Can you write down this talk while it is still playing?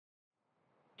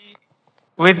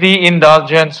with the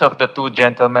indulgence of the two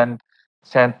gentlemen,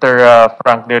 Senator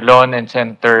Frank Delon and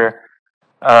Senator,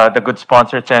 the good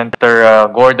sponsor, Senator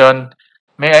Gordon,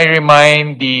 may I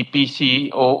remind the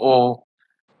PCOO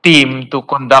team to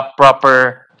conduct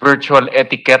proper virtual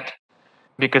etiquette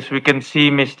because we can see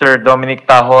Mr. Dominic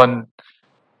Tahon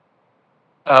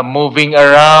moving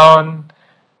around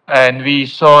and we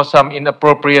saw some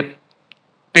inappropriate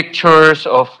pictures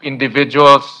of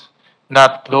individuals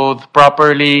not clothed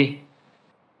properly.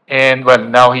 And well,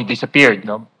 now he disappeared,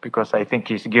 no, because I think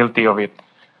he's guilty of it.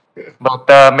 But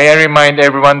may I remind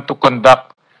everyone to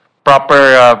conduct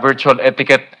proper virtual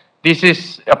etiquette. This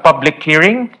is a public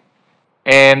hearing,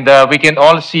 and we can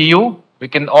all see you. We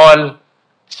can all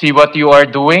see what you are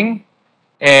doing,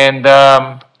 and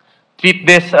treat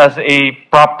this as a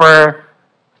proper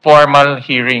formal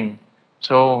hearing.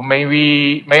 So may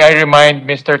I remind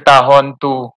Mr. Tahon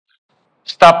to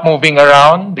stop moving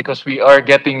around because we are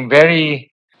getting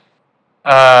very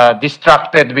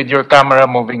distracted with your camera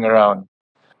moving around.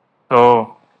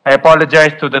 So I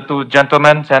apologize to the two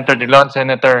gentlemen, Senator Dillon,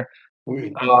 Senator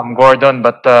Gordon,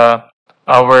 but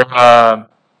our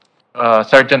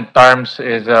Sergeant Arms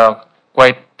is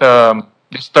quite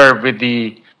disturbed with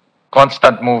the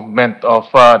constant movement of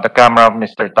the camera of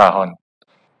Mr. Tahon.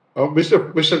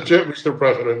 Mr.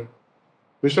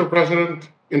 President,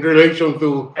 in relation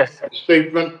to Yes, the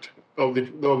statement of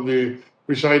the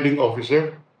presiding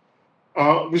officer,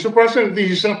 Mr. President,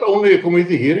 this is not only a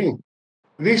committee hearing.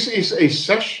 This is a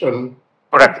session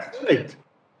correct. of the Senate.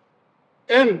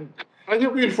 And I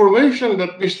have information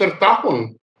that Mr.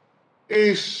 Tahon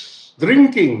is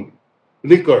drinking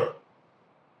liquor.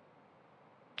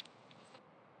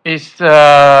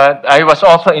 I was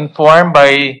also informed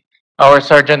by our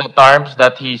Sergeant at Arms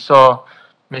that he saw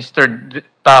Mr.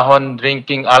 Tahon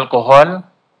drinking alcohol.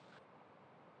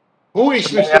 Who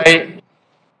is May Mr.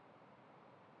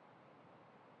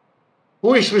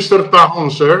 Who is Mr.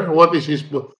 Tahon, sir? What is his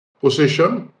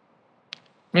position?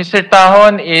 Mr.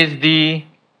 Tahon is the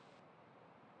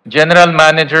General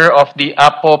Manager of the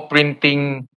Apo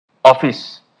Printing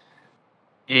Office,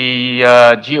 a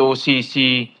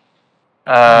GOCC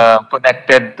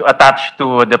attached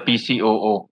to the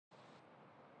PCOO.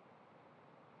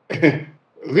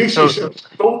 This is a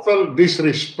total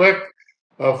disrespect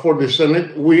for the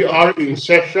Senate. We are in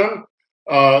session.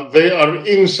 They are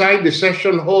inside the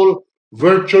session hall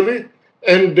virtually,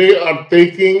 and they are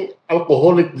taking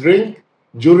alcoholic drink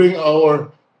during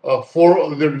our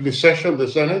the session of the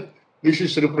Senate. This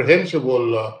is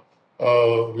reprehensible,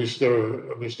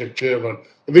 Mr. Chairman.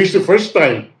 This is the first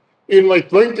time in my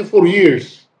 24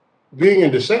 years being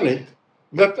in the Senate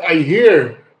that I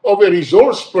hear of a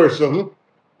resource person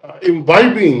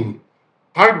imbibing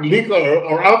hard liquor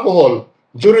or alcohol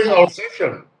during our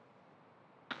session.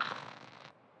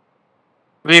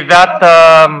 With that,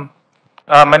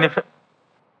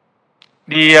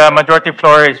 the majority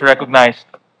floor is recognized.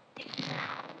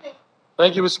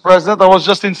 Thank you, Mr. President. I was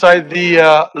just inside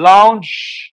the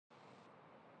lounge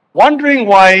wondering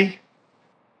why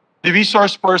the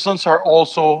resource persons are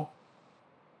also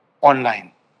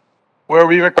online, where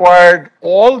we required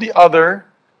all the other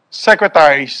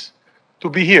secretaries to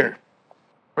be here.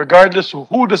 Regardless of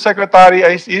who the secretary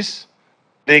is,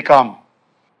 they come.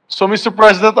 So, Mr.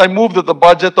 President, I move that the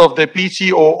budget of the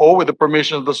PCOO, with the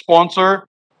permission of the sponsor,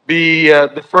 be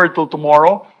deferred till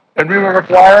tomorrow. And we will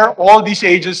require all these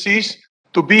agencies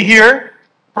to be here,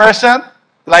 present,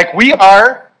 like we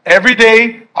are, every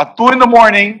day at 2 in the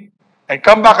morning and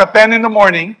come back at 10 in the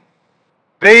morning.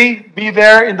 They be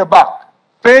there in the back.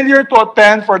 Failure to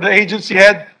attend for the agency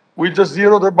head will just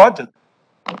zero their budget.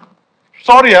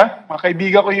 Sorry, mga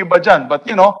kaibigan ko yung iba dyan, but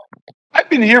you know, I've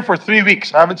been here for 3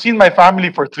 weeks. I haven't seen my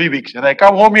family for 3 weeks, and I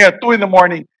come home here at 2 in the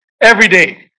morning every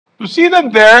day. To see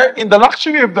them there in the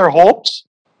luxury of their homes,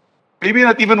 maybe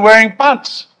not even wearing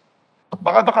pants.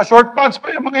 Baka naka-short pants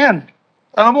pa yung mga yan.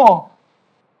 Alam mo,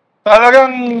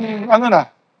 talagang, ano na,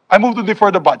 I move to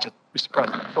defer the budget, Mr.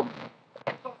 President. So,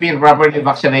 Be properly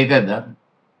vaccinated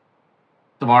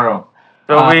tomorrow.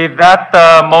 So with that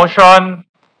motion,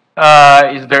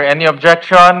 is there any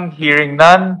objection? Hearing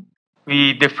none,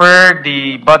 we defer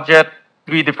the budget.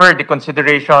 We defer the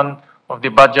consideration of the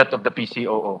budget of the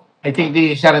PCOO. I think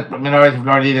the Senate Minority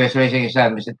Floor Leader is raising his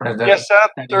hand, Mr. President. yes,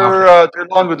 Senator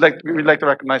Trilon would like to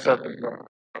recognize that.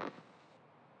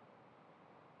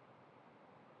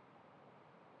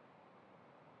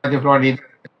 Minority Floor Leader.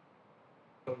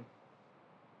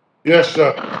 Yes,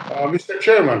 Mr.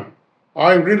 Chairman,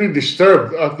 I'm really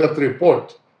disturbed at that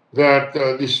report that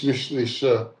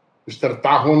Mr.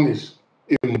 Tahon is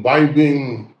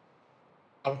imbibing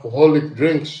alcoholic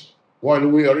drinks while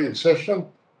we are in session.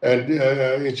 and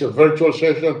it's a virtual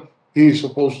session. He is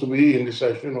supposed to be in the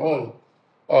session hall.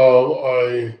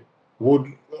 I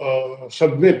would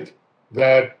submit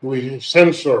that we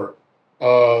censor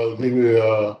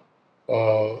the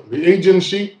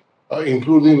agency,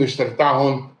 including Mr.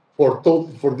 Tahon,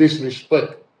 for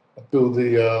disrespect to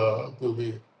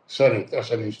the Senate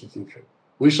as an institution.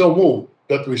 We so move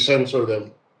that we censor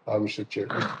them, Mr. Chair.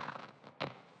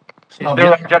 Is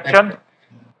there objection?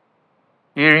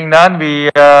 Hearing none,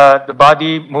 the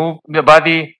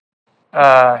body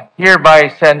hereby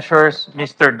censures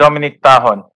Mr. Dominic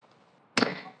Tahon.